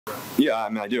Yeah, I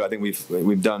mean, I do. I think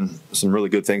we've done some really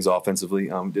good things offensively.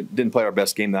 Didn't play our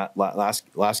best game that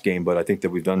last game, but I think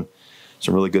that we've done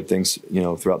some really good things,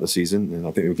 throughout the season, and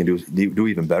I think we can do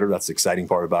even better. That's the exciting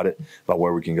part about it, about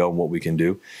where we can go and what we can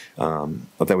do. I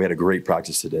thought we had a great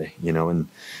practice today, and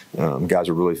guys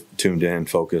were really tuned in,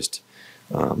 focused.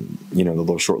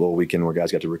 The short little weekend where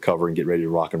guys got to recover and get ready to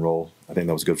rock and roll. I think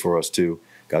that was good for us too.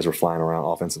 Guys were flying around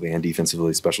offensively and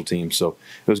defensively, special teams. So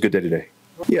it was a good day today.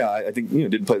 Yeah, I think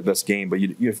didn't play the best game, but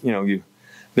you've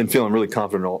been feeling really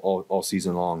confident all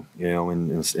season long,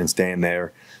 and staying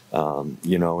there,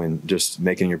 and just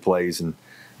making your plays and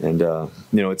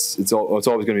it's always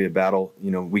going to be a battle,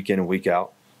 week in and week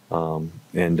out.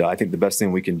 And I think the best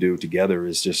thing we can do together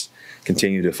is just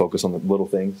continue to focus on the little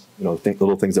things,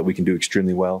 little things that we can do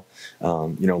extremely well.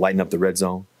 Lighten up the red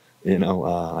zone.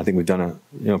 I think we've done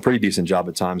a pretty decent job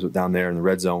at times down there in the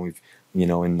red zone.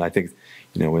 And I think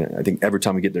every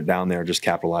time we get there down there, just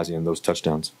capitalizing on those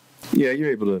touchdowns. Yeah,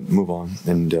 you're able to move on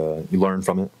and you learn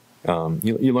from it.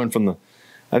 You learn from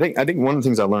I think one of the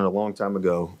things I learned a long time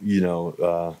ago,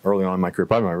 early on in my career,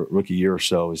 probably my rookie year or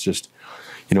so, is just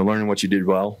learning what you did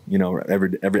well.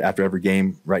 After every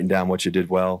game, writing down what you did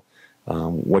well,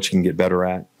 what you can get better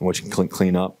at, and what you can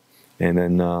clean up, and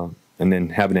then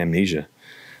having amnesia.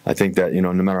 I think that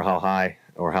no matter how high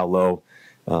or how low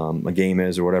a game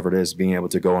is or whatever it is, being able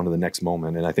to go on to the next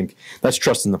moment, and I think that's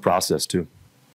trusting the process too.